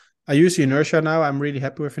I use Inertia now. I'm really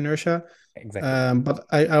happy with Inertia. Exactly. But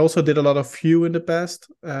I also did a lot of Vue in the past.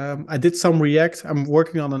 I did some React. I'm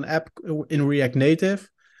working on an app in React Native.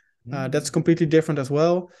 That's Mm. completely different as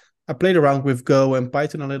well. I played around with Go and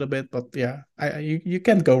Python a little bit, but yeah, you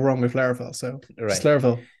can't go wrong with Laravel. So just Right.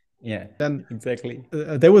 Laravel. Yeah, Then exactly.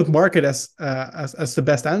 they would mark it as the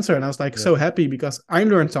best answer, and I was like Right. so happy because I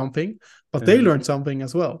learned something, but they Uh-huh. learned something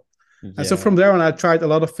as well. And so from Yeah. there on, I tried a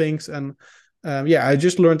lot of things, and yeah, I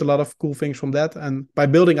just learned a lot of cool things from that. And by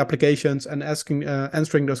building applications and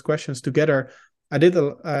answering those questions together, I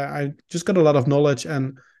just got a lot of knowledge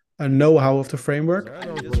and a know-how of the framework.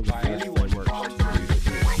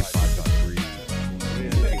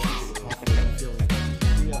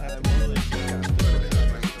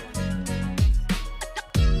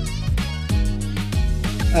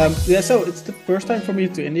 Yeah, so it's the first time for me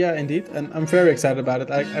to India, indeed, and I'm very excited about it.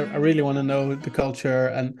 I really want to know the culture,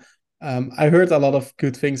 and I heard a lot of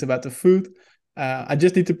good things about the food. I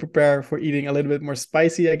just need to prepare for eating a little bit more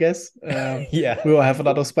spicy, I guess. Yeah. We will have a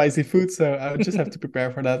lot of spicy food, so I would just have to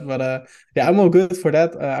prepare for that. But yeah, I'm all good for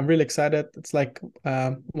that. I'm really excited. It's like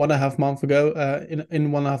 1.5 months ago.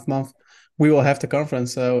 In 1.5 months, we will have the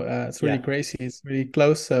conference, so it's really Yeah. crazy. It's really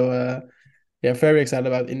close. So yeah, very excited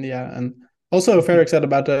about India and also very excited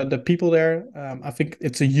about the people there. I think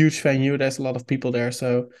it's a huge venue. There's a lot of people there,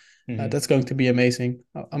 so Mhm. that's going to be amazing.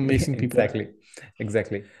 Amazing people there. Exactly.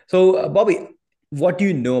 Exactly. So, Bobby, what do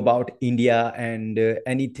you know about India and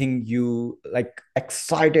anything you like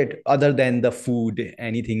excited other than the food?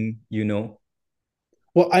 Anything you know?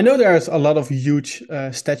 Well, I know there's a lot of huge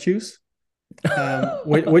statues,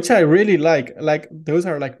 which I really like. Like those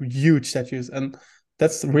are like huge statues, and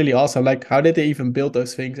that's really awesome. Like, how did they even build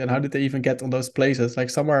those things, and how did they even get on those places? Like,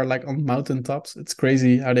 some are like on mountain tops. It's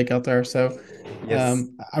crazy how they got there. So, Yes.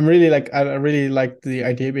 I really like the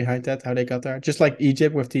idea behind that, how they got there. Just like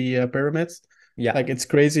Egypt with the pyramids, Yeah. like it's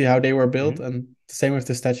crazy how they were built, Mhm. and the same with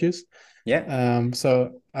the statues. Yeah.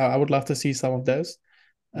 So I would love to see some of those.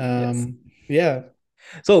 Yes. Yeah.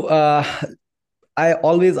 So, I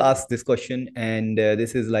always ask this question, and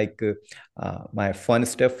this is like my fun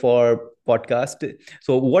stuff for podcast.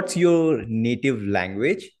 So, what's your native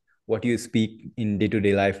language? What you speak in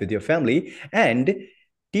day-to-day life with your family? And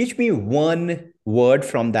teach me one word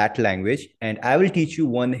from that language, and I will teach you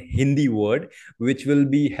one Hindi word, which will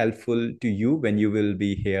be helpful to you when you will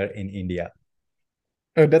be here in India.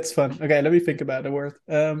 Oh, that's fun. Okay, let me think about the word.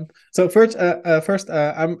 So first,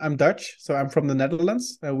 I'm Dutch, so I'm from the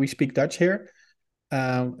Netherlands. We speak Dutch here.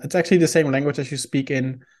 It's actually the same language as you speak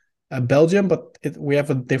in Belgium, but we have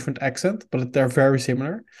a different accent, but they're very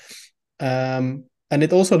similar. And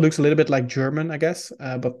it also looks a little bit like German, I guess.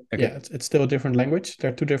 But yeah, Okay. it's still a different language.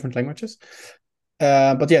 They're two different languages.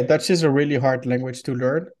 But yeah, Dutch is a really hard language to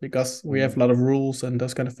learn because we have a Mm. lot of rules and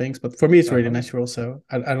those kind of things. But for me, it's really Uh-huh. natural, so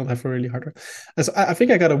I don't have a really hard one. And so I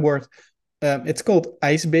think I got a word. It's called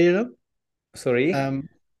ijsberen. Sorry. Um,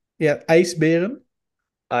 yeah, ijsberen,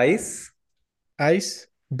 Ice. Yeah.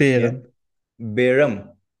 ijsberen. Berum.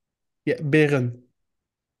 Yeah, beren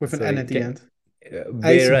with an N Sorry. at the end.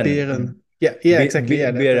 Beran. IJsberen. Yeah, exactly.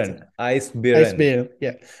 Yeah, that's it. Beran. Ice Beran. IJsberen.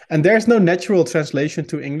 Yeah, and there's no natural translation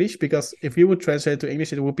to English because if you would translate to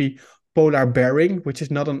English, it would be polar bearing, which is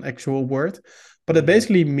not an actual word, but it Mm-hmm.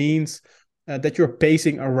 basically means that you're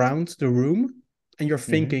pacing around the room and you're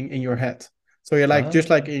Mm-hmm. thinking in your head. So you're like just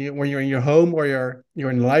like Ah. when you're in your home or you're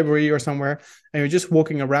in the library or somewhere, and you're just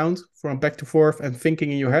walking around from back to forth and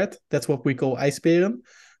thinking in your head. That's what we call ijsberen,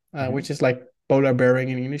 which Mm-hmm. is like polar bearing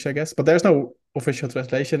in English, I guess. But there's no official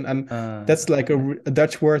translation, and that's like Okay. a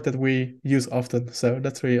Dutch word that we use often. So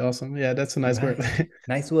that's really awesome. Yeah, that's a nice word. Nice.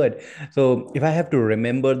 Nice word. So if I have to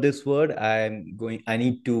remember this word, I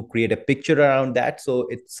need to create a picture around that. So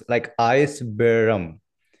it's like ice berum.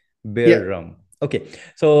 Yeah. Berum. Okay.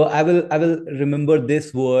 So I will remember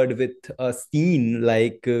this word with a scene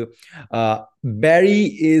like Barry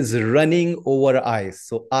is running over ice.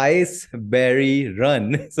 So ice, Barry,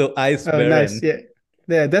 run. So ice Oh, nice. Baron. Yeah.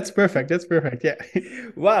 Yeah, that's perfect. That's perfect. Yeah.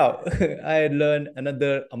 Wow, I learned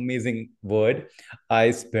another amazing word,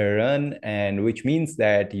 ice baron, and which means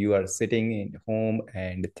that you are sitting in home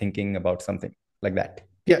and thinking about something like that.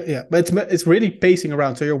 Yeah, yeah. But it's really pacing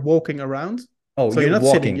around. So you're walking around. Oh, So you're you're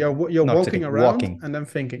not sitting. walking, You're not walking sitting, around walking, and then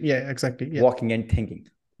thinking. Yeah, exactly. Yeah. walking and thinking.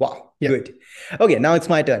 Wow, Yeah. good. Okay, now it's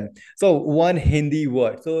my turn. So one Hindi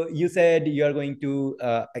word. So you said you are going to,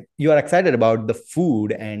 you are excited about the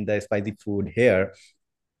food and the spicy food here.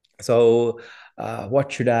 So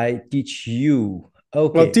what should I teach you? Well,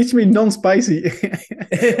 Okay. teach me non-spicy.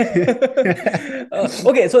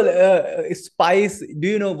 Okay, so spice. Do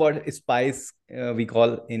you know what spice we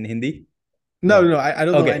call in Hindi? No, no, No. no. I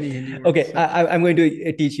don't know Okay. any Hindi words. Okay. So. I'm going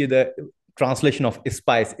to teach you the translation of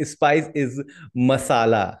spice. Spice is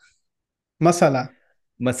masala. Masala.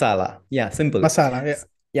 Masala. Yeah, simple. Masala. Yeah.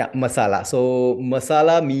 Yeah, masala. So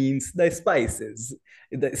masala means the spices,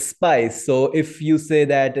 the spice. So if you say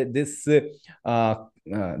that this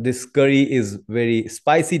curry is very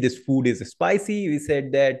spicy, this food is spicy, we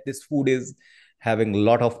said that this food is having a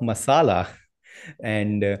lot of masala,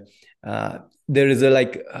 and there is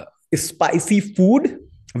a spicy food.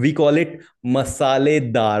 We call it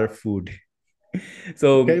masaledar food. Okay.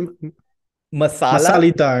 So masala,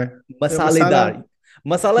 Masalidar. Masala. masaledar.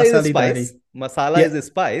 Masala is a spice. Masalidari. Masala Yeah. is a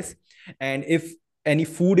spice, and if any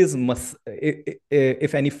food is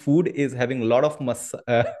if any food is having a lot of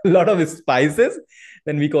lot of spices,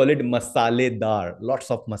 then we call it masaledar.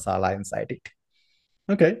 Lots of masala inside it.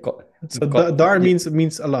 Okay. Co- So dar yeah,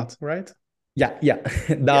 means a lot, right? yeah, yeah.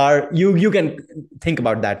 Yeah. Dar, you can think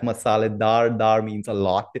about that. Masala dar, dar means a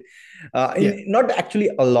lot. Yeah. Not actually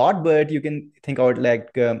a lot, but you can think about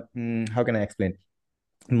how can I explain?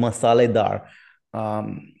 Masala dar,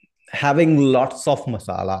 um, having lots of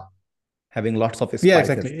masala, having lots of Yeah. spices,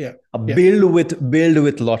 Exactly. Yeah. Yeah. build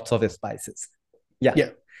with lots of spices. Yeah. Yeah.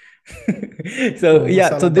 So Cool.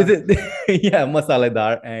 yeah, so this Masaladar. is yeah, masala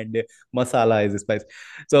dar, and masala is spice.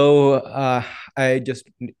 So I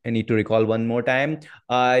need to recall one more time.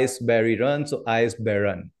 Ice berry run. So ice berry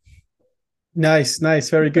run. Nice. Nice.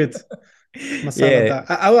 Very good. Yeah. Masaladar.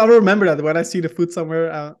 I'll remember that when I see the food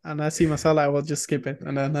somewhere and I see masala, I will just skip it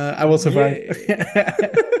and then I will survive. Yeah.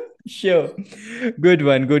 Sure. Good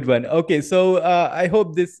one. Good one. Okay. So I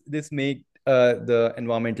hope this make the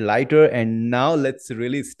environment lighter. And now let's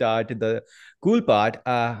really start the cool part.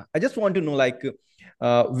 I just want to know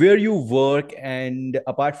where you work, and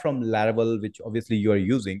apart from Laravel, which obviously you are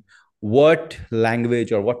using, what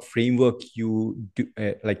language or what framework you do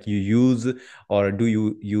you use, or do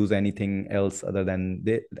you use anything else other than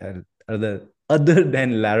other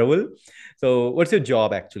than Laravel? So what's your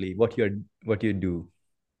job actually? What you do?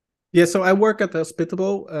 Yeah, so I work at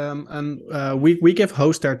Hospitable, and we give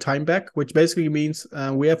hosts their time back, which basically means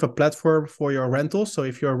we have a platform for your rentals. So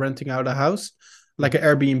if you're renting out a house, like an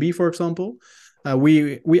Airbnb, for example,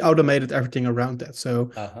 we automated everything around that. So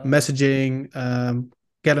Uh-huh. messaging,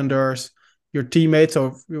 calendars, your teammates. So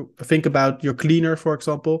if you think about your cleaner, for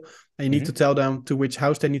example, and you need to Hmm. tell them to which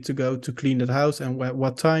house they need to go to clean that house and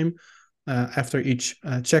what time. After each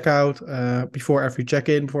checkout, before every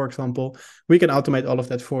check-in, for example, we can automate all of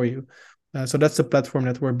that for you. So that's the platform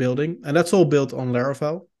that we're building, and that's all built on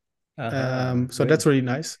Laravel. Uh-huh. So Good. that's really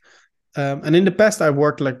nice. And in the past, I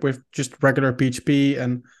worked like with just regular PHP,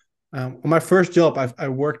 and on my first job, I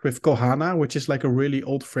worked with Kohana, which is like a really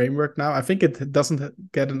old framework now. I think it doesn't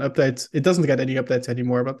get an update. It doesn't get any updates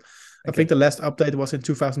anymore, but I think Okay. the last update was in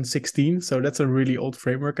 2016. So that's a really old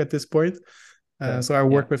framework at this point. So So I yeah.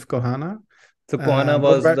 work with Kohana. So Kohana But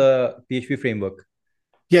was the PHP framework.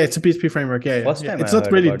 yeah, it's a PHP framework. Yeah, yeah, First yeah. time It's I not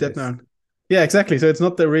heard really about that this. known. Yeah, exactly. So it's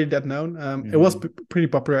not really that known. It was Hmm. pretty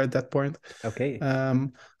popular at that point. Okay.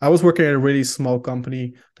 I was working at a really small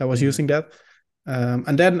company that was Hmm. using that.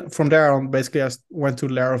 And then from there on, basically, went to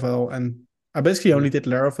Laravel, and I basically only Hmm. did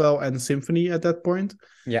Laravel and Symfony at that point.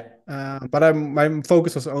 Yeah. But my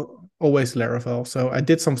focus was always Laravel. So I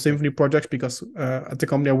did some Great. Symfony projects because at the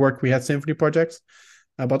company I worked, we had Symfony projects,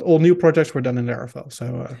 but all new projects were done in Laravel. So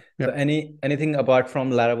yeah. So anything apart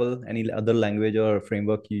from Laravel, any other language or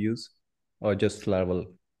framework you use, or just Laravel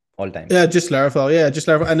all time? Yeah, just Laravel. Yeah, just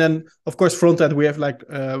Laravel. And then of course front end we have like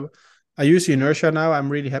I use Inertia now. I'm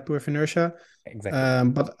really happy with Inertia.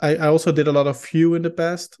 Exactly. But I also did a lot of Vue in the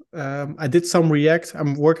past. I did some React.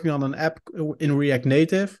 I'm working on an app in React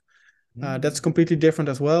Native. That's Mm. completely different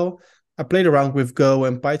as well. I played around with Go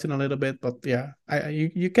and Python a little bit, but yeah,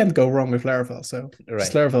 you can't go wrong with Laravel. So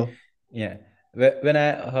just Right. Laravel. Yeah. When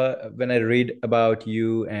I read about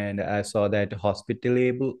you, and I saw that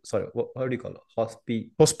hospitable, sorry, how do you call it?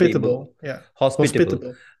 Hospitable, Hospitable. Yeah. hospitable.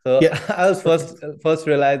 Hospitable. So Yeah. I was first Perfect. first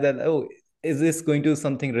realized that, oh, is this going to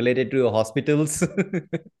something related to hospitals?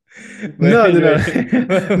 but, No, no, no.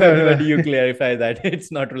 but No, but no, you no. clarify that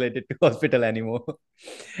it's not related to hospital anymore.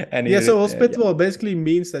 And Yeah, so yeah. hospitable basically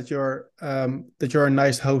means that you're a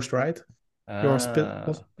nice host, right? Ah,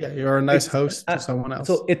 Yeah, you're a nice it's host to someone else.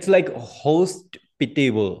 so it's like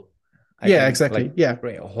hospitable. I Yeah, can exactly. Yeah.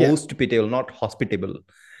 right, Yeah. hospitable, not hospitable.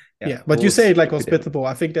 Yeah, Yeah. But you say it like hospitable. hospitable.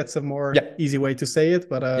 I think that's a Yeah, more easy way to say it,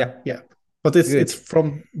 but yeah, yeah. But it's good,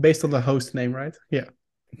 from based on the host name, right? Yeah.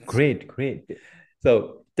 great, great.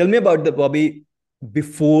 So tell me about the Bobby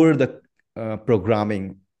before the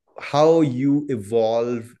programming. How you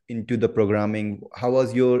evolve into the programming? How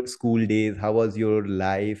was your school days? How was your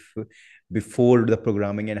life before the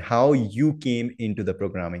programming, and how you came into the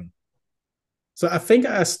programming? So I think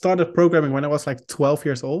I started programming when I was like 12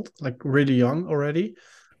 years old, like really young already.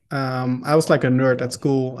 I was like a nerd at Wow.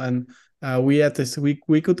 school, and we had this.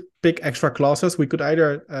 We could pick extra classes. We could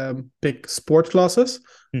either pick sport classes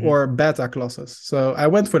or Mhm. beta classes. So I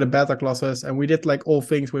went for the beta classes, and we did like all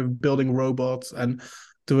things with building robots and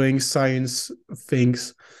doing science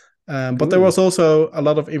things. But there Cool. was also a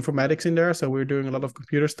lot of informatics in there, so we were doing a lot of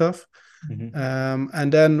computer stuff. Mhm.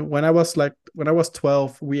 And then when I was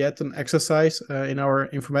 12, we had an exercise in our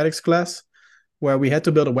informatics class where we had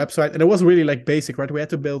to build a website, and it was really like basic, right? We had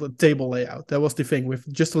to build a table layout. That was the thing, with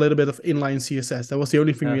just a little bit of inline CSS. That was the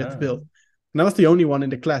only thing we had to Uh-huh. build. And I was the only one in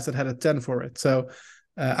the class that had a 10 for it. So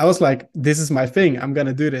I was like, this is my thing. I'm going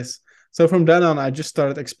to do this. So from then on, I just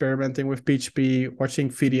started experimenting with PHP, watching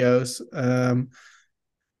videos.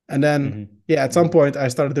 And then, Mhm. yeah, at some Mhm. point, I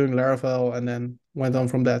started doing Laravel and then went on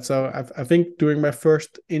from that. So I think during my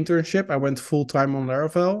first internship, I went full time on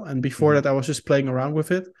Laravel. And before that, I Mhm. was just playing around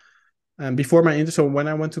with it. And before my intern, so when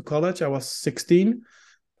I went to college, I was 16.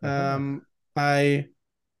 Uh-huh. Um, I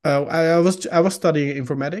was studying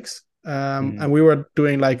informatics, and Mhm. we were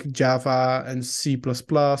doing like Java and C++ plus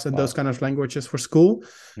plus and those Wow. kind of languages for school.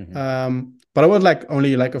 Mhm. But I was like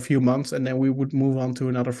only like a few months, and then we would move on to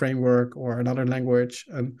another framework or another language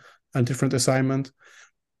and a different assignment.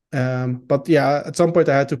 But yeah, at some point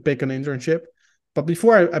I had to pick an internship. But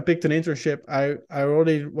before I picked an internship, I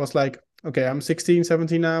already was like, okay, I'm 16,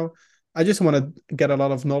 17 now. I just want to get a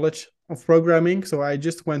lot of knowledge of programming. So I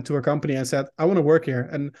just went to a company and said, I want to work here.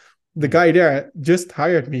 And the Mhm. guy there just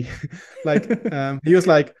hired me. Like, he was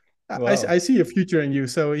like, I Wow. see a future in you.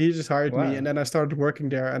 So he just hired me. And Wow. then I started working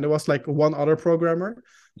there. And there was like one other programmer.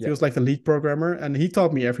 He Yeah. was like the lead programmer, and he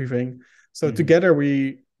taught me everything. So Mhm. together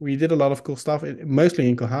we did a lot of cool stuff, mostly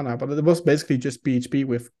in Kohana, but it was basically just PHP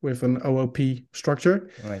with an OOP structure.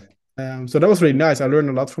 Right. So that was really nice. I learned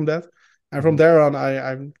a lot from that. And from Mhm. there on,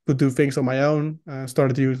 I could do things on my own.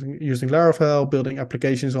 Started using Laravel, building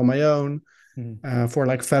applications on my own Mhm. for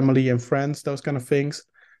like family and friends, those kind of things.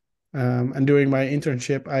 And during my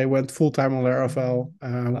internship, I went full time on Laravel.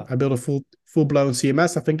 I Wow. built a full blown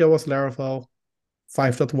CMS. I think that was Laravel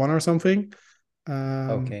 5.1 or something,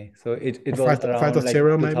 Okay. So it or was 5 around like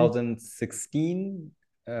 5.0 maybe. 2016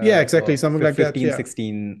 Yeah, exactly, or something like that. 15, Yeah,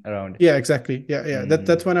 16 around. yeah, exactly. Yeah, yeah.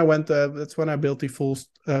 That's Mm. when I went. That's when I built the full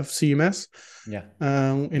CMS Yeah.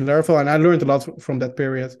 in Laravel, and I learned a lot from that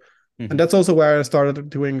period. And Mhm. that's also where I started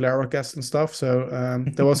doing Laracast and stuff. So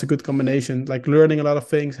that was a good combination, like learning a lot of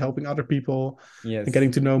things, helping other people, and Yes.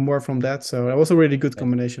 getting to know more from that. So that was a really good Right.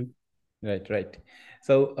 combination. Right. Right.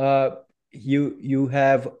 So you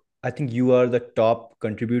have, I think you are the top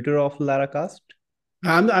contributor of Laracast,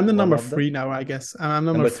 I'm the one number of the three now, I guess. I'm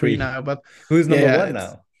number number three three. now, but Who is number yeah, one it's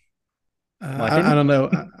now? I Martin? don't know.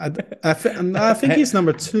 I think he's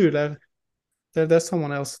number two. There's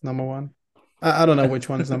someone else number one. I don't know which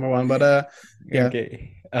one is number one, but yeah,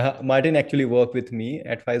 Okay. Martin actually worked with me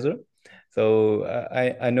at Pfizer. So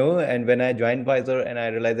I know. And when I joined Pfizer and I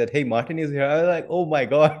realized that, hey, Martin is here, I was like, oh my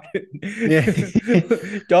God, yeah.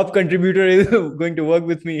 top contributor is going to work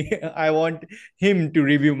with me. I want him to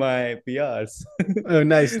review my PRs. Oh,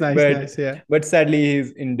 nice, nice, but nice. Yeah. but sadly,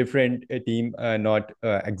 he's in different team, not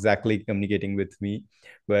exactly communicating with me.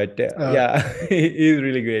 But Uh, yeah, he's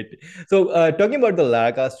really great. So talking about the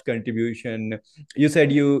Laracast contribution, you said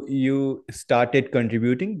you started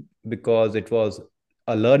contributing because it was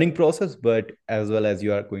a learning process, but as well as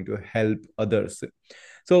you are going to help others.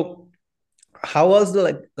 So how was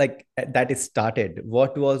the like that is started?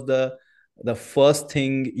 What was the first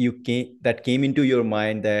thing that came into your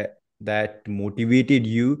mind that motivated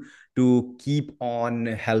you to keep on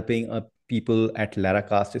helping people at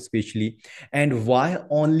Laracast especially, and why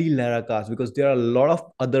only Laracast? Because there are a lot of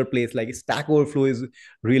other places like Stack Overflow is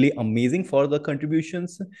really amazing for the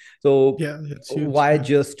contributions. So yeah, it's huge. why Yeah.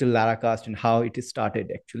 just Laracast and how it started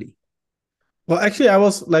actually? Well, actually, I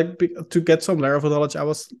was like to get some Laravel knowledge. I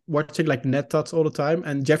was watching like NetTuts all the time,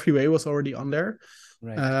 and Jeffrey Way was already on there.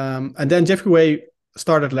 Right. And then Jeffrey Way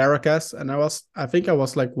started Laracast, and I think I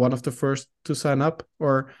was like one of the first to sign up,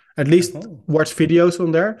 or at least Oh. watch videos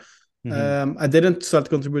on there. Mm-hmm. I didn't start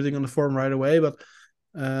contributing on the forum right away, but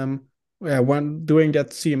um, yeah, when doing that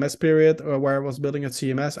CMS period, or where I was building at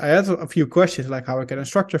CMS, I had a few questions like how I can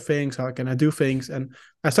structure things, how can I do things, and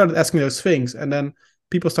I started asking those things, and then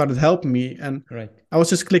people started helping me, and Right. I was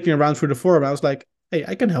just clicking around through the forum. I was like, hey,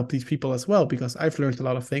 I can help these people as well because I've learned a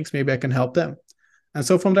lot of things. Maybe I can help them. And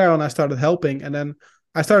so from there on, I started helping, and then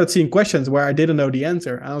I started seeing questions where I didn't know the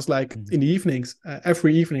answer. And I was like, Mm-hmm. in the evenings,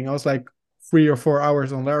 every evening, I was like 3 or 4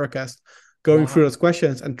 hours on Laracast, going through Wow. those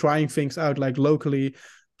questions and trying things out like locally,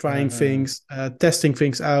 trying Uh-huh. things, testing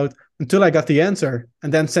things out until I got the answer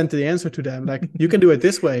and then sent the answer to them. Like, you can do it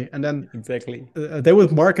this way. And then Exactly. they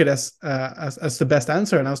would mark it as the best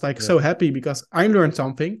answer. And I was like so Right. happy because I learned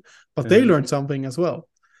something, but they Uh-huh. learned something as well.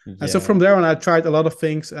 And so from Yeah. there on, I tried a lot of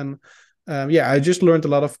things, and yeah, I just learned a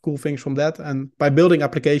lot of cool things from that. And by building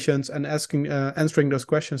applications and answering those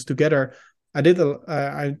questions together, I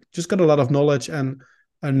just got a lot of knowledge and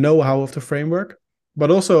a know-how of the framework, but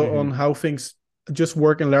also on Mm-hmm. how things just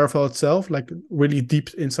work in Laravel itself, like really deep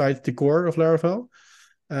inside the core of Laravel.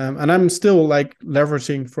 And I'm still like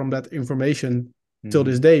leveraging from that information till Mm-hmm.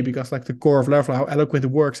 this day because like the core of Laravel, how eloquent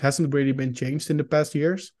it works, hasn't really been changed in the past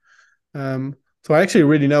years. Um, so I actually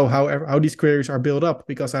really know how these queries are built up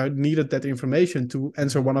because I needed that information to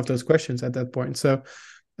answer one of those questions at that point. So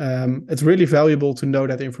it's really valuable to know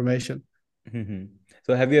that information. Mm-hmm.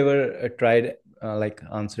 So have you ever tried like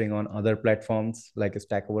answering on other platforms like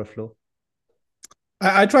Stack Overflow?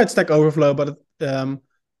 I tried Stack Overflow, but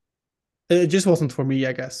it just wasn't for me,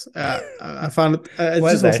 I guess. I found it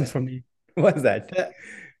Why is just wasn't that? for me. Why is that?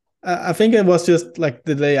 Uh, I think it was just like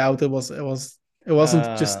the layout. It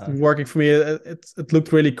wasn't just Uh, working for me. It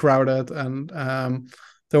looked really crowded, and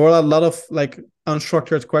there were a lot of like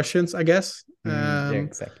unstructured questions, I guess. yeah,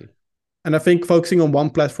 exactly. And I think focusing on one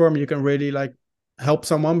platform, you can really like help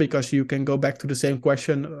someone because you can go back to the same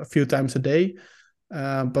question a few times a day.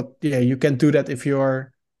 But yeah, you can't do that if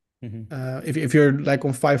you're Mm-hmm. if you're like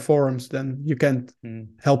on 5 forums, then you can't Mm.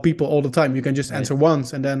 help people all the time. You can just Right, answer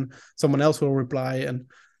once, and then someone else will reply. And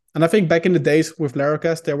I think back in the days with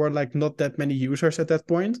Laracast, there were like not that many users at that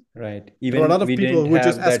point. right. There were a Even lot of we people didn't who would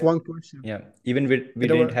just have ask that. one question. Yeah, even we There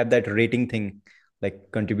didn't were, have that rating thing,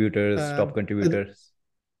 like contributors, top um, and contributors.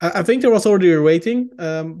 I think there was already a rating,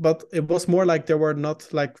 but it was more like there were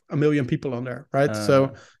not like a million people on there, right? Uh,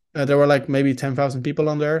 So there were like maybe 10,000 people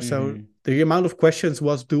on there. So mm-hmm. the amount of questions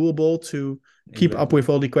was doable to keep up Exactly. with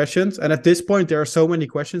all the questions. And at this point, there are so many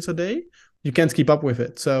questions a day, you can't keep up with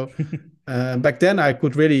it. So back then, I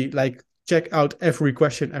could really like check out every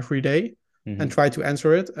question every day and Mm-hmm. try to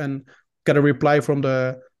answer it and get a reply from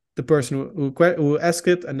the person who asked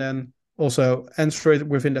it, and then also answer it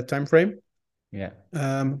within that time frame. Yeah.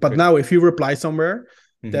 But Good. now, if you reply somewhere,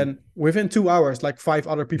 then Mm-hmm. within 2 hours, like five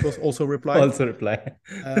other people also replied. Also reply.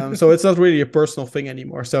 So it's not really a personal thing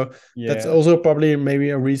anymore. So that's Yeah. also probably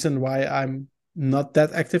maybe a reason why I'm not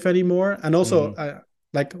that active anymore. And also, Mm-hmm.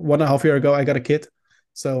 like 1.5 years ago, I got a kid.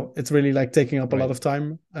 So it's really like taking up a lot Right. of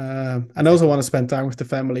time. And I also Exactly. want to spend time with the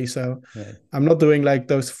family. So Right. I'm not doing like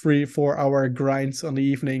those 3-4 hour grinds on the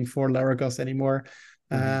evening for Laracos anymore.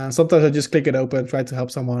 Mm-hmm. Sometimes I just click it open, try to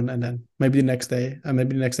help someone, and then maybe the next day, and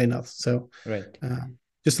maybe the next day not. So Right. uh,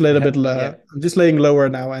 just a little bit, Yeah. I'm just laying lower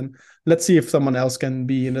now, and let's see if someone else can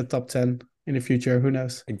be in the top 10 in the future. Who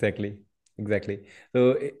knows? Exactly. Exactly.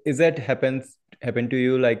 So is that happen to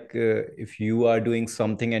you like if you are doing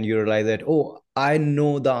something and you realize that, oh, I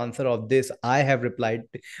know the answer of this. I have replied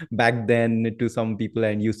back then to some people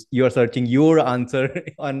and you're searching your answer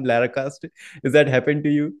on Laracast. Is that happen to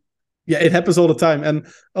you? Yeah, it happens all the time. And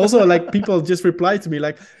also, like, people just reply to me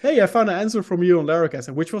like, "Hey, I found an answer from you on Laracast,"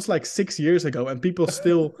 which was like 6 years ago, and people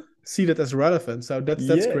still see that as relevant. So that's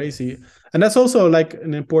Yes. crazy. And that's also like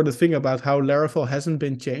an important thing about how Laravel hasn't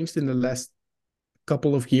been changed in the last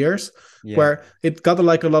couple of years, Yeah. where it got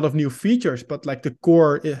like a lot of new features, but like the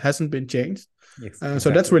core, it hasn't been changed. Yes, So that's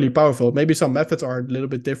exactly. really powerful. Maybe some methods are a little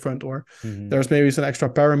bit different, or Mm-hmm. there's maybe some extra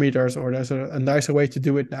parameters, or there's a nicer way to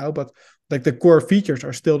do it now. But like the core features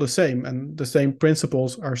are still the same, and the same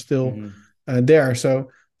principles are still Mm-hmm. there. So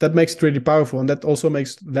that makes it really powerful, and that also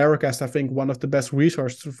makes Laracast, I think, one of the best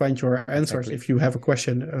resources to find your answers Exactly. if you have a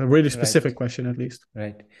question, a really specific Right. question at least.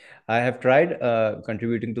 Right. I have tried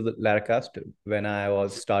contributing to the Laracast when I was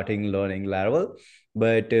starting learning Laravel,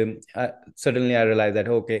 but suddenly I realized that,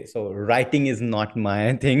 okay, so writing is not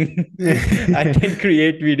my thing. I can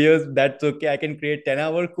create videos, that's okay. I can create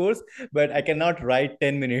 10-hour course, but I cannot write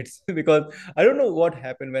 10 minutes because I don't know what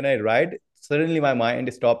happened when I write. Suddenly my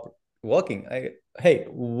mind stopped working. Hey,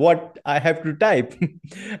 what I have to type?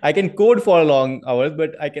 I can code for long hours,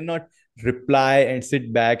 but I cannot reply and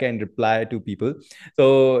sit back and reply to people.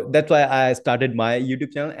 So that's why I started my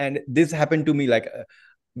YouTube channel, and this happened to me like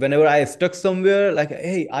whenever I stuck somewhere, like,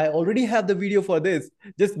 hey, I already have the video for this,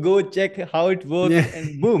 just go check how it works, Yeah.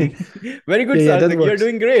 and boom. Very good, Yeah, that Sarthak, you're works.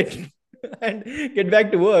 doing great. And get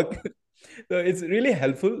back to work. So it's really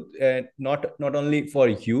helpful, not only for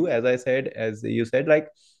you, as I said, as you said, like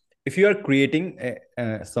if you are creating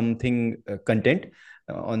something content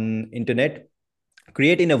on internet,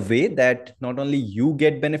 create in a way that not only you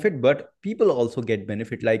get benefit but people also get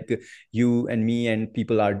benefit, like you and me and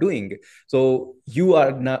people are doing. So you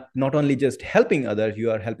are not only just helping others,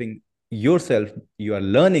 you are helping yourself, you are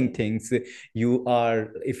learning things. You are,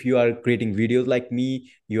 if you are creating videos like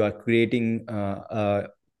me, you are creating a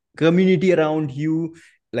community around you.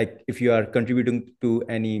 Like if you are contributing to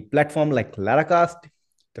any platform like Laracast,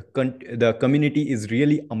 the community is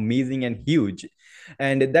really amazing and huge,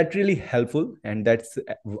 and that's really helpful, and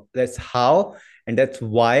that's how, and that's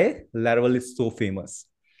why Laravel is so famous,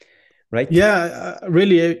 right? Yeah,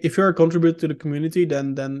 really, if you're a contributor to the community,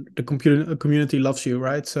 then the community loves you,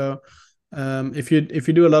 right? So if you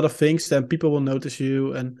do a lot of things, then people will notice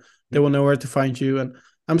you and they will know where to find you. And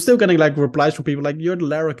I'm still getting like replies from people like, you're the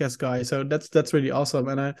Laracast guy, so that's really awesome.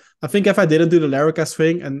 And I think if I didn't do the Laracast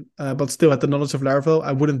thing and but still had the knowledge of Laravel,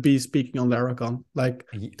 I wouldn't be speaking on Laracon. Like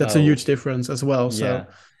that's a huge Oh, difference as well. yeah,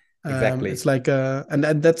 So exactly. it's like and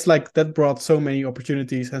that's like that brought so many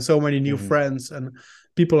opportunities and so many new Hmm. friends and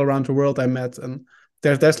people around the world I met. And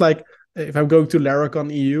there's like, if I'm going to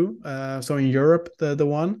Laracon EU, so in Europe, the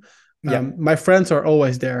one, Yeah. my friends are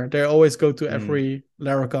always there. They always go to Mm. every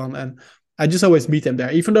Laracon, and I just always meet them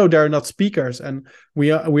there, even though they're not speakers. And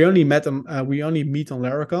we only met them. We only meet on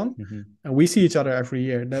Laracon, Hmm. and we see each other every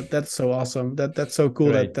year. That's so awesome. That's so cool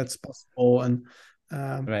that Right, that's possible. And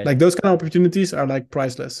right. like those kind of opportunities are like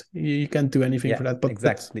priceless. You can't do anything Yeah, for that. But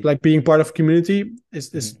exactly. like being part of a community is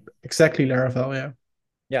Mhm. exactly Laravel. Yeah.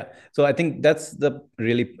 Yeah, so I think that's the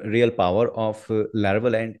really real power of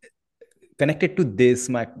Laravel. And connected to this,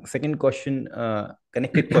 my second question,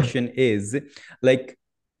 connected question is, like,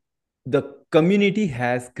 the community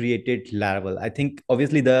has created Laravel. I think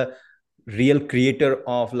obviously the real creator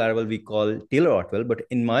of Laravel we call Taylor Otwell, but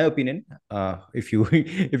in my opinion, if you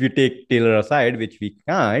if you take Taylor aside, which we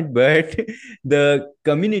can't, but the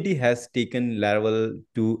community has taken Laravel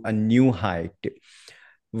to a new height.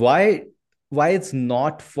 Why? Why it's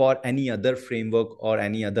not for any other framework or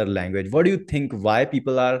any other language? What do you think? Why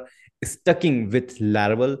people are sticking with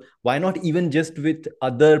Laravel? Why not even just with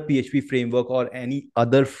other PHP framework or any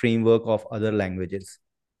other framework of other languages?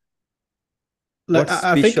 Like What's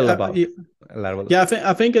I think special about Laravel? yeah,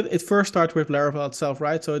 I think it first starts with Laravel itself,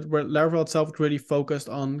 right? So Laravel itself is really focused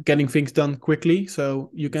on getting things done quickly, so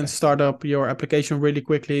you can Exactly. start up your application really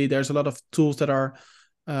quickly. There's a lot of tools that are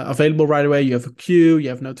available right away. You have a queue, you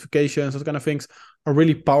have notifications, those kind of things are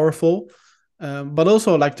really powerful. But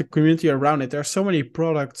also like the community around it. There are so many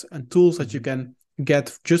products and tools that you Mhm. can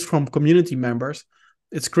get just from community members.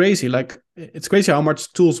 It's crazy. Like it's crazy how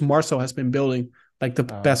much tools Marcel has been building like the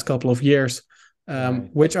Uh, past couple of years, right.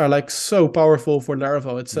 which are like so powerful for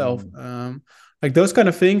Laravel itself. Mm, Like those kind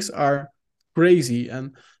of things are crazy,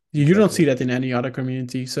 and you don't see exactly. that in any other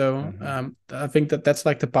community. So Mhm. I think that that's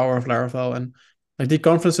like the power of Laravel. And like the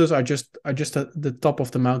conferences are just the top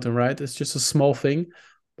of the mountain, right? It's just a small thing,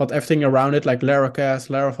 but everything around it, like Laracast,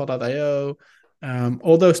 Laravel.io,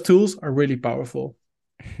 all those tools are really powerful.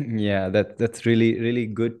 Yeah, that's really really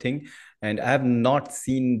good thing. And I have not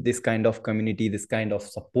seen this kind of community, this kind of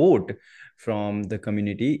support from the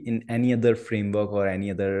community in any other framework or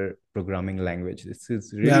any other programming language. This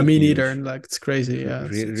is Yeah, really me neither. huge. And like it's crazy. Yeah,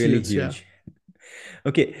 it's Really huge. Yeah. huge.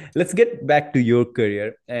 Okay, let's get back to your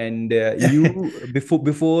career. And you,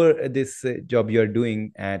 before this job you are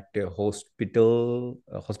doing at hospital,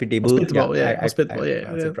 hospitable. Yeah, Hospitable. Yeah, I hospitable. Yeah,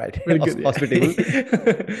 pronounce yeah. it right. Really good. Hospitable,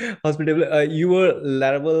 Yeah. hospitable. You were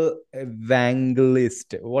Laravel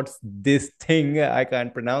evangelist. What's this thing? I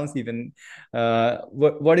can't pronounce even.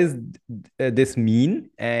 What is this mean?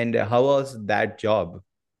 And how was that job?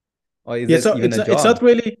 Or is Yeah, it so even a it's not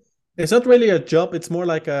job? really a job. It's more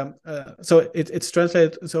like a so it's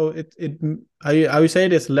translated. So it how you say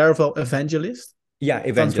it is Laravel evangelist. Yeah, Sounds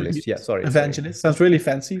really evangelist. Yeah, sorry. evangelist. Sounds really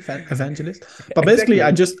fancy, evangelist. But basically,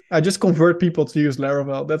 Exactly. I just convert people to use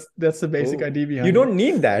Laravel. That's the basic Oh, idea you behind it. don't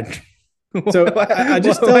need that. So I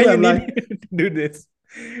just tell Why you them need like, to do this?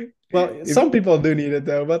 well, If some people do need it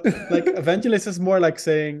though, but like evangelist is more like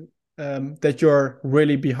saying that you're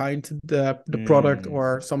really behind the product Hmm,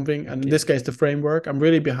 or something, and in this okay. case, the framework. I'm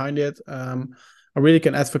really behind it. I really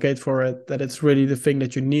can advocate for it. That it's really the thing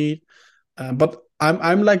that you need. But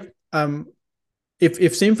I'm like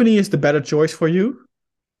if Symfony is the better choice for you,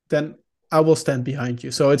 then I will stand behind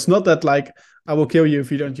you. So it's not that like I will kill you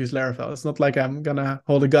if you don't use Laravel. It's not like I'm gonna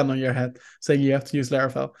hold a gun on your head saying you have to use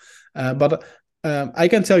Laravel. But I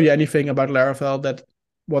can tell you anything about Laravel, that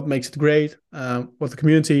what makes it great, what the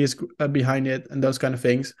community is behind it, and those kind of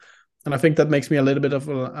things. And I think that makes me a little bit of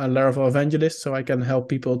a Laravel evangelist, so I can help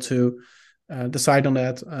people to decide on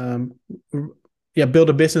that. Yeah, build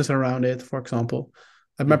a business around it, for example.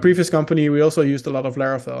 At my previous company, we also used a lot of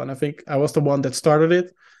Laravel, and I think I was the one that started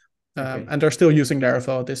it. Okay. And they're still using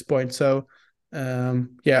Laravel at this point. So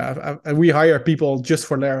yeah, we hire people just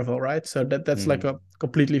for Laravel, right? So that's like a Mhm.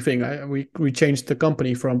 completely thing. We changed the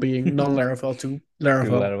company from being non-Laravel to To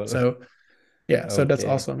Laravel. Laravel. So yeah, so that's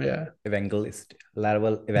Okay. awesome. Yeah, Evangelist.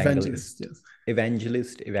 Laravel evangelist, evangelist. yes,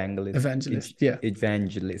 Evangelist. evangelist. Yeah,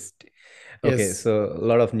 Evangelist. Okay, yes. so a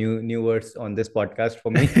lot of new words on this podcast for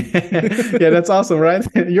me. Yeah, that's awesome, right?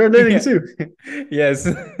 You're learning Yeah. too. Yes.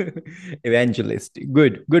 Evangelist.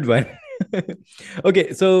 Good one.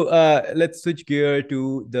 Okay, so let's switch gear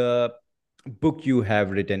to the book you have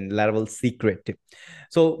written, Laravel Secret.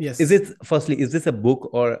 So Yes. is this a book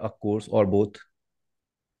or a course or both?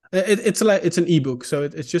 It's an ebook, so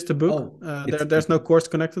it's just a book. Oh, it's There's no ebook. course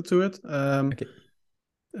connected to it. Okay.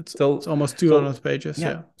 It's So, almost so 200 pages. yeah.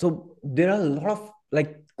 Yeah. So there are a lot of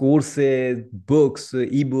like courses, books,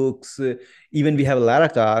 ebooks. Even we have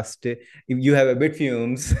Laracast. You have a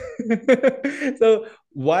Bitfumes. So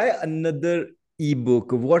why another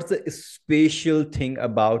ebook? What's the special thing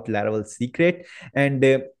about Laravel Secret? And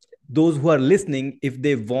those who are listening, if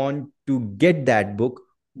they want to get that book,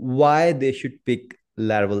 why they should pick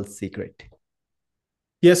Laravel Secret?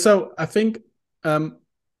 Yeah, so I think um,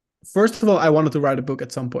 first of all, I wanted to write a book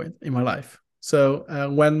at some point in my life. So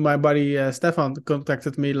when my buddy Stefan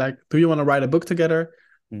contacted me, like, "Do you want to write a book together?"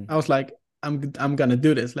 I Mm. was like, I'm gonna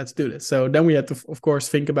do this. Let's do this." So then we had to, of course,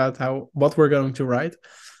 think about what we're going to write,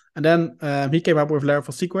 and then he came up with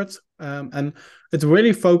Laravel Secrets, and it's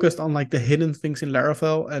really focused on like the hidden things in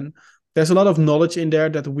Laravel, and there's a lot of knowledge in there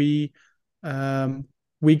that um,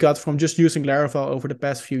 we got from just using Laravel over the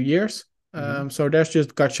past few years. Mm-hmm. So there's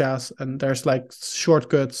just gotchas and there's like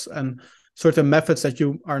shortcuts and certain methods that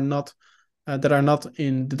are not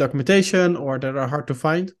in the documentation or that are hard to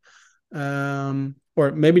find.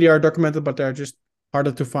 Or maybe they are documented, but they're just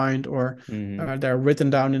harder to find, or Mm-hmm. they're written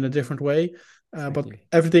down in a different way. But Exactly.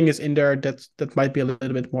 everything is in there that might be a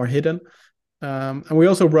little bit more hidden. And we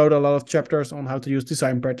also wrote a lot of chapters on how to use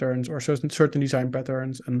design patterns or certain design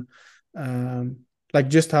patterns, and um, like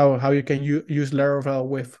just how you can use Laravel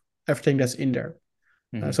with everything that's in there.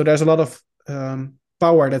 Mm-hmm. So there's a lot of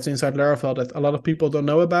power that's inside Laravel that a lot of people don't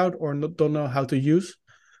know about or don't know how to use.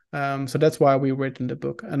 So that's why we written the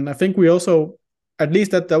book. And I think we also, at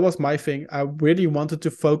least that was my thing. I really wanted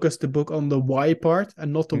to focus the book on the why part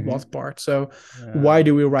and not the Mm-hmm. what part. So why Uh,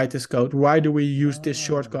 do we write this code? Why do we use this ah,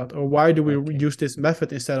 shortcut? Or why do we okay. use this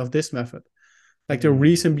method instead of this method? Like the Hmm.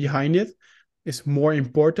 reason behind it is more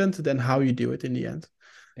important than how you do it in the end.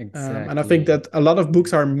 And I think Exactly. that a lot of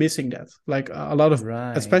books are missing that. Like a lot of,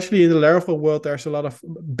 Right. especially in the Laravel world, there's a lot of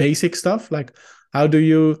basic stuff like how do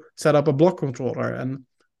you set up a block controller and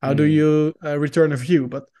how do Hmm. you return a view.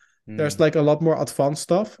 But there's Hmm. like a lot more advanced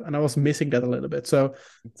stuff, and I was missing that a little bit. So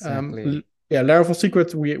Exactly. yeah, Laravel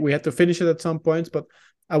Secret, we had to finish it at some point, but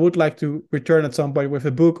I would like to return at some point with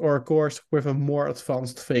a book or a course with a more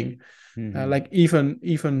advanced thing, Hmm. like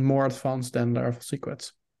even more advanced than Laravel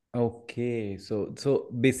Secrets. Okay. So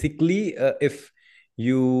basically, if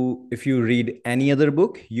you read any other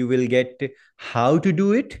book, you will get how to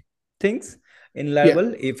do it things in Yeah,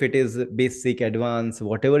 Laravel. If it is basic, advanced,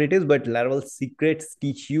 whatever it is, but Laravel secrets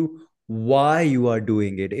teach you why you are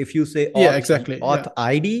doing it. If you say yeah, exactly. auth Yeah,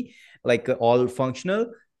 ID, like all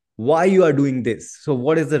functional, why you are doing this? So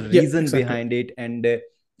what is the yeah, reason exactly. behind it? And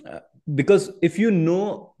uh, because if you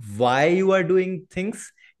know why you are doing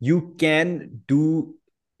things, you can do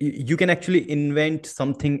you can actually invent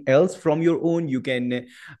something else from your own. You can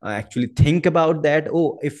actually think about that.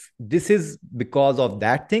 Oh, if this is because of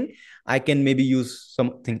that thing, I can maybe use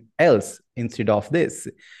something else instead of this.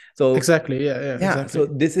 So Exactly. Yeah, yeah, yeah, so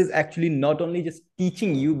exactly. this is actually not only just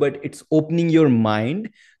teaching you, but it's opening your mind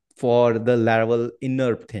for the Laravel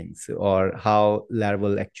inner things or how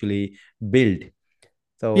Laravel actually build. Yeah,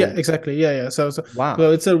 So exactly. Yeah, yeah. So wow.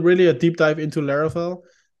 it's a really a deep dive into Laravel,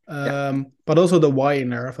 Yeah, but also the why in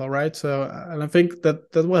Laravel, right? So and I think that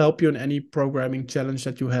will help you in any programming challenge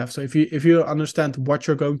that you have. So if you understand what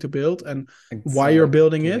you're going to build and why you're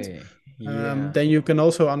building it, exactly. Yeah. then you can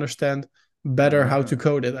also understand better how to Ah,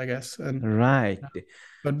 code it, I guess. And right.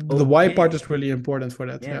 but the why part Okay. is really important for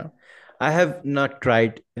that. Yeah. Yeah. I have not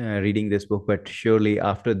tried reading this book, but surely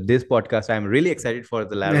after this podcast, I'm really excited for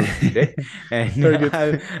the Laravel Secret, and Very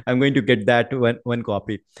good. I'm going to get that one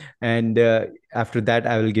copy, and after that,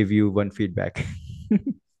 I will give you one feedback.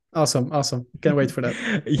 Awesome, awesome. Can't wait for that.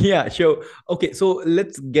 Yeah, sure. Okay, so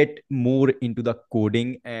let's get more into the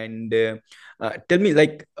coding and tell me,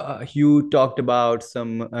 like, you talked about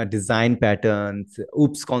some design patterns,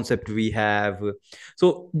 oops concept we have.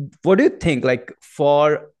 So, what do you think, like,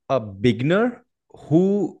 for a beginner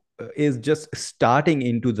who is just starting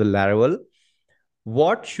into the Laravel,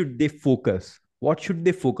 what should they focus? What should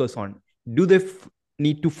they focus on? Do they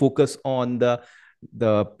need to focus on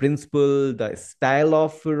the principle, the style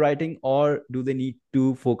of writing, or do they need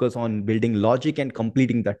to focus on building logic and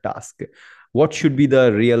completing the task? What should be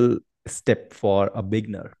the real step for a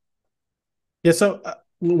beginner? Yeah, so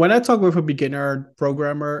when I talk with a beginner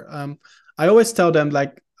programmer, I always tell them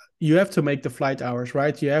like you have to make the flight hours,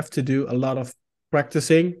 right? You have to do a lot of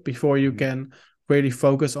practicing before you can really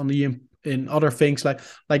focus on the in other things like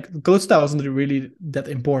code style isn't really that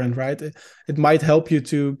important, right? It might help you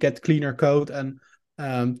to get cleaner code and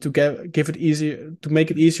to give it easier to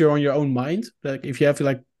make it easier on your own mind. Like if you have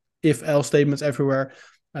like if else statements everywhere,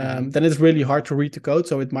 then it's really hard to read the code.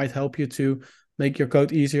 So it might help you to make your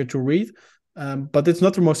code easier to read. But it's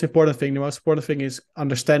not the most important thing. The most important thing is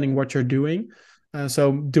understanding what you're doing.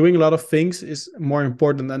 So doing a lot of things is more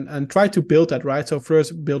important, and try to build that, right? So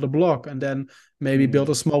first build a blog, and then maybe build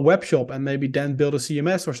a small web shop, and maybe then build a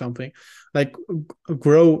CMS or something. Like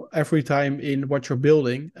grow every time in what you're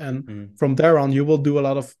building, and from there on you will do a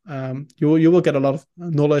lot of you will get a lot of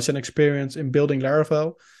knowledge and experience in building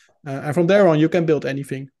Laravel, and from there on you can build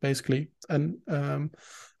anything basically. And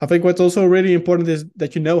I think what's also really important is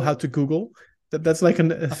that you know how to Google. That's like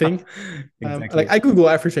a thing. Exactly. Like I Google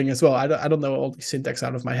everything as well. I don't know all the syntax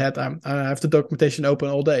out of my head. I have the documentation open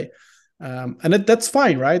all day, and that's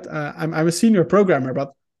fine, right? I'm a senior programmer,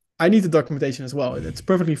 but I need the documentation as well. It's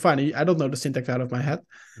perfectly fine. I don't know the syntax out of my head.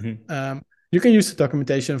 You can use the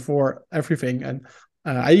documentation for everything, and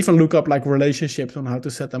I even look up like relationships on how to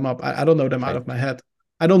set them up. I don't know them out of my head.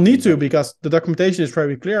 I don't need to because the documentation is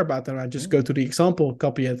very clear about them. I just go to the example,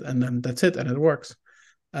 copy it, and then that's it, and it works.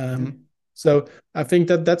 So I think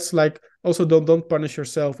that's like also don't punish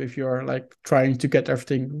yourself if you're like trying to get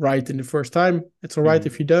everything right in the first time. It's all right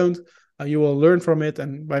if you don't. You will learn from it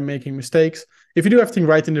and by making mistakes. If you do everything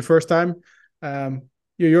right in the first time,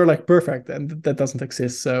 you're like perfect, and that doesn't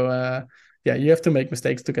exist. So yeah, you have to make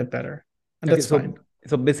mistakes to get better, and that's fine.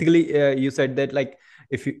 So basically, you said that like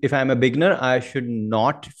if I'm a beginner, I should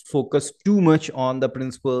not focus too much on the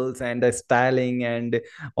principles and the styling and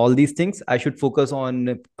all these things. I should focus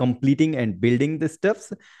on completing and building the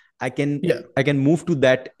stuffs. I can move to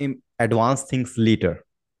that advanced things later,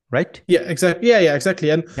 right? Yeah, exactly. Yeah, exactly.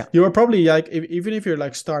 And you are probably like even if you're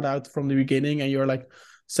like start out from the beginning and you're like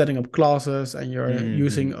setting up classes and you're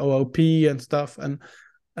using OOP and stuff, and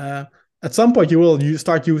at some point you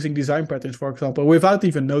start using design patterns, for example, without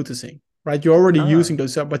even noticing, right? You're already using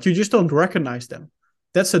those, but you just don't recognize them.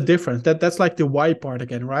 That's a difference. That's like the why part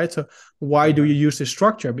again, right? So why do you use this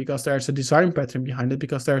structure? Because there's a design pattern behind it,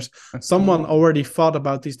 because there's someone already thought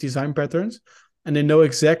about these design patterns and they know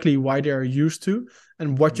exactly why they are used to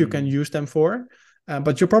and what you can use them for.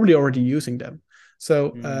 But you're probably already using them.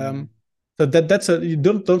 So so that's you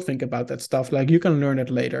don't think about that stuff. Like you can learn it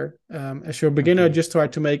later. As you're a beginner, just try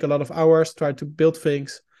to make a lot of hours, try to build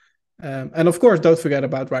things. And of course, don't forget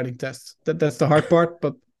about writing tests. That's the hard part.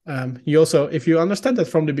 But you also, if you understand that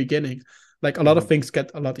from the beginning, like a lot of things get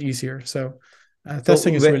a lot easier. So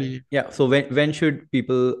testing is really So when should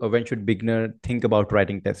people or when should beginner think about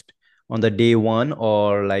writing test? On the day one,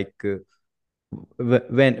 or like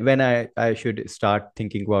when I should start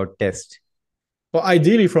thinking about test? Well,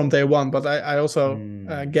 ideally from day one, but I also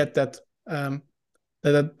get that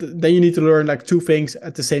that then you need to learn like two things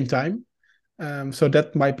at the same time. So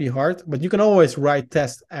that might be hard, but you can always write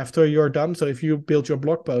tests after you're done. So if you build your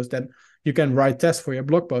blog post, then you can write tests for your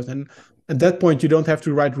blog post. And at that point, you don't have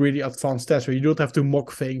to write really advanced tests, or you don't have to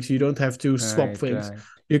mock things. You don't have to swap things.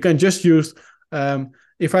 You can just use,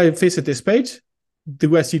 if I visit this page,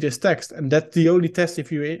 do I see this text? And that's the only test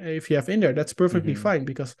if you have in there. That's perfectly fine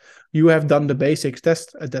because you have done the basics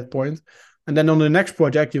test at that point. And then on the next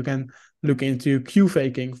project, you can look into queue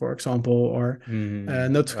faking, for example, or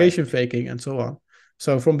notification faking, and so on.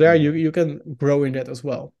 So from there, you can grow in that as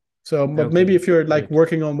well. So, but maybe if you're like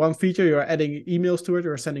working on one feature, you're adding emails to it,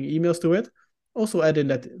 or sending emails to it, also add in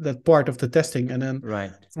that part of the testing. And then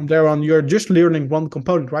from there on, you're just learning one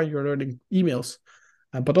component, right? You're learning emails,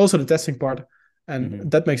 but also the testing part.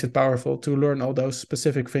 And that makes it powerful to learn all those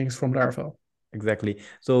specific things from Laravel. Exactly.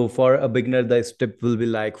 So for a beginner, the step will be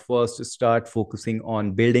like first start focusing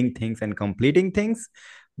on building things and completing things.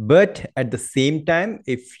 But at the same time,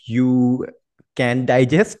 if you can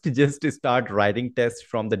digest, just start writing tests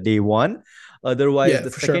from the day one. Otherwise,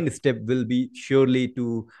 the second step will be surely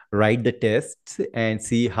to write the tests and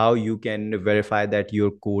see how you can verify that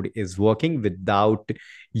your code is working without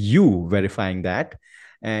you verifying that.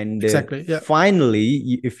 And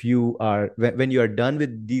finally, if you are when you are done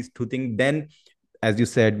with these two things, then as you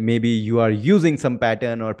said, maybe you are using some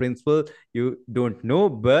pattern or principle you don't know,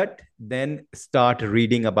 but then start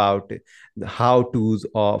reading about the how to's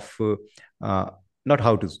of not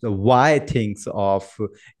how to's, the why things of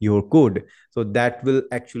your code. So that will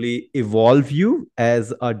actually evolve you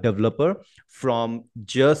as a developer from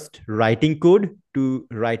just writing code to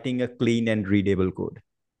writing a clean and readable code.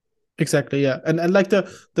 Exactly, yeah. And like the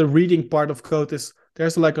reading part of code is,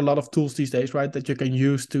 there's like a lot of tools these days, right, that you can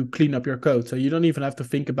use to clean up your code. So you don't even have to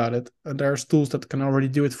think about it. And there's tools that can already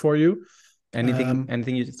do it for you.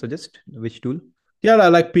 Anything you suggest? Which tool? Yeah,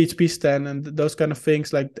 like PHP stand and those kind of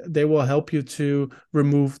things. Like they will help you to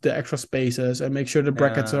remove the extra spaces and make sure the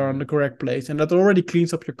brackets are on the correct place. And that already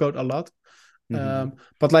cleans up your code a lot.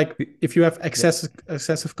 But like if you have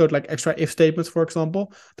excessive code, like extra if statements, for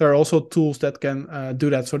example, there are also tools that can do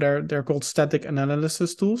that. So they're called static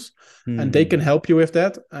analysis tools, and they can help you with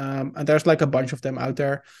that. And there's like a bunch of them out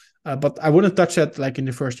there, but I wouldn't touch that like in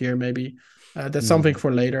the first year. Maybe that's something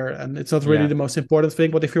for later, and it's not really the most important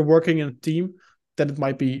thing. But if you're working in a team, then it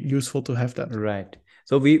might be useful to have that. Right.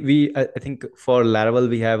 So we I think for Laravel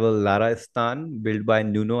we have a Lara Stan built by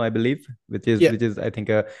Nuno, I believe, which is I think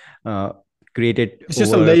a created. It's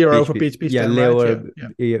just a layer PHP. over PHP Yeah, stand, layer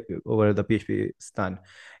right? over the PHP stand.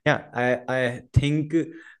 Yeah, I think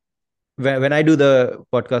when I do the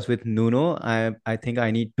podcast with Nuno, I think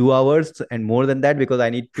I need 2 hours and more than that, because I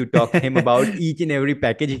need to talk to him about each and every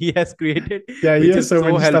package he has created. Yeah, he which has is so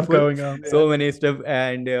many helpful. stuff going on. So many stuff,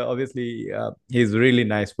 and obviously he's a really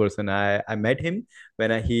nice person. I met him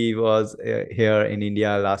when he was here in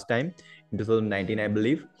India last time in 2019, I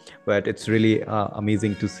believe. But it's really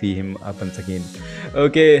amazing to see him once again.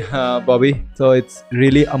 Okay, Bobby. So it's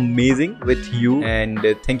really amazing with you, and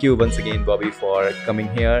thank you once again, Bobby, for coming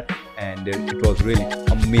here. And it was really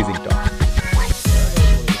amazing talk.